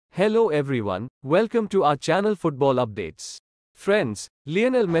Hello everyone, welcome to our channel Football Updates. Friends,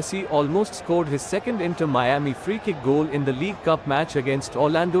 Lionel Messi almost scored his second Inter Miami free kick goal in the League Cup match against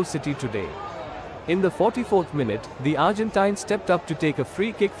Orlando City today. In the 44th minute, the Argentine stepped up to take a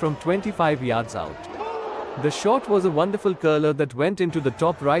free kick from 25 yards out. The shot was a wonderful curler that went into the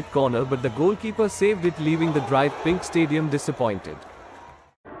top right corner, but the goalkeeper saved it, leaving the Drive Pink Stadium disappointed.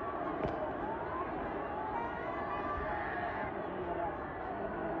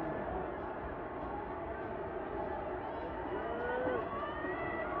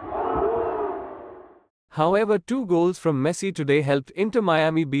 However, two goals from Messi today helped Inter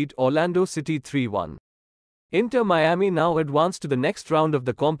Miami beat Orlando City 3-1. Inter Miami now advance to the next round of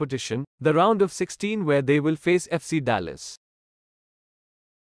the competition, the round of 16, where they will face FC Dallas.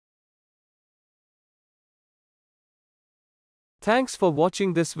 Thanks for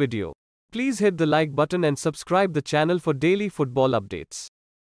watching this video. Please hit the like button and subscribe the channel for daily football updates.